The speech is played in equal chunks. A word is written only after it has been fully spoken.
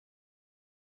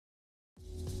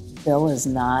Bill is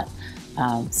not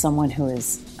someone who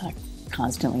is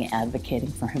constantly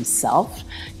advocating for himself.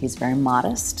 He's very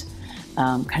modest,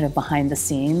 kind of behind the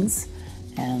scenes,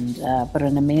 and but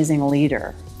an amazing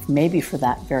leader, maybe for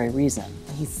that very reason.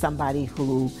 He's somebody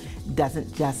who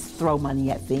doesn't just throw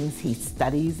money at things. He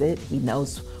studies it. He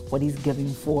knows what he's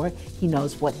giving for. He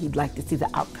knows what he'd like to see the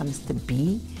outcomes to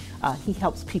be. He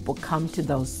helps people come to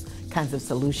those kinds of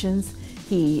solutions.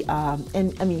 He's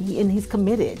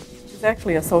committed. He's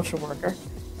actually a social worker,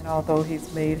 and although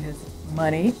he's made his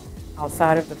money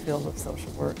outside of the field of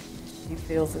social work, he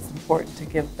feels it's important to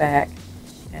give back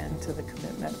and to the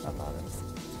commitment of others.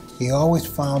 He always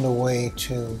found a way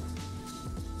to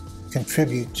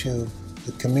contribute to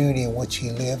the community in which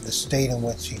he lived, the state in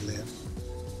which he lived.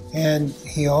 And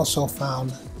he also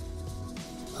found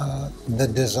the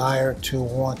desire to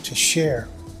want to share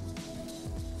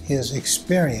his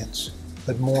experience,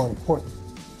 but more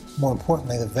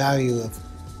importantly, the value of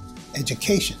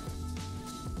education.